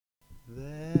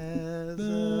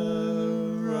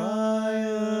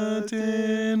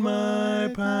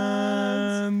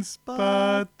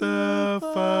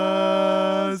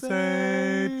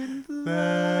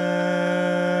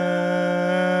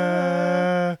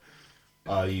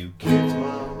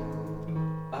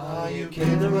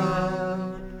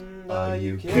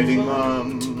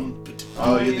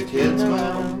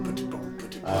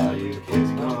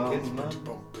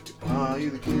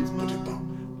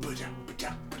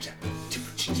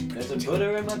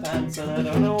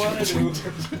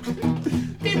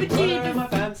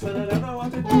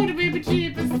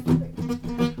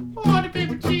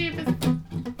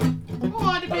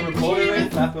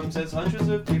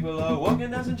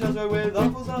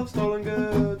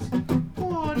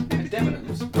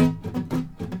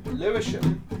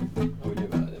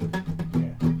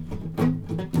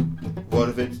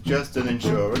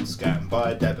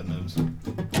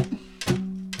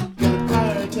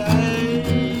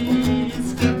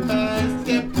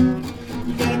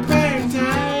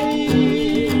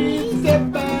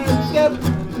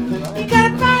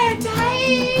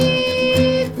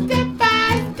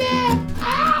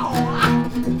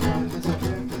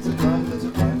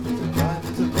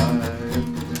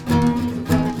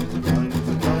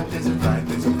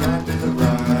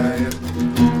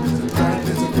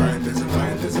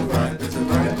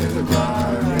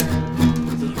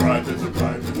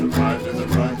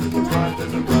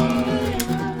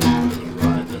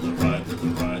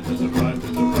there's a rhyme,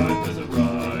 there's a rhyme, there's a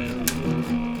rhyme.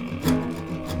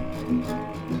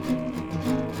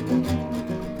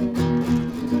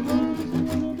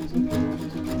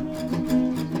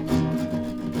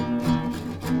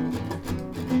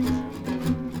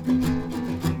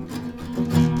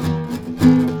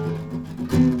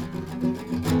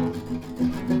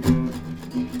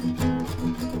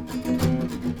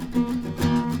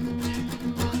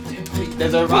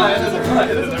 There's a rhyme, there's a rhyme,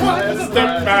 there's a rhyme, there's a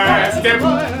Step by step,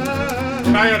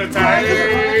 fly on the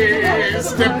tide.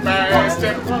 Step by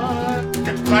step, got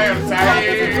the fly on the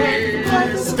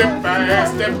tide. Step by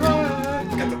step,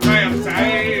 got the fly on the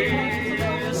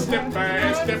tide. Step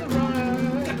by step, got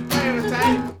the fly on the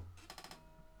tide.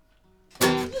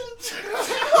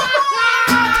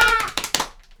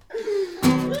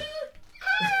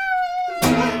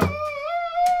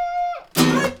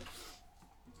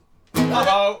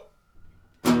 Uh-oh.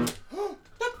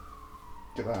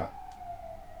 Look at that.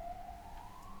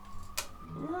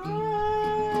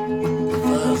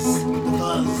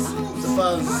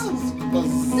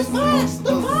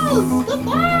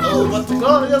 Oh, what a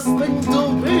glorious thing to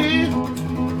be!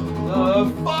 The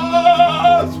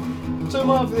fuzz to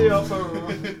love the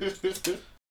opera.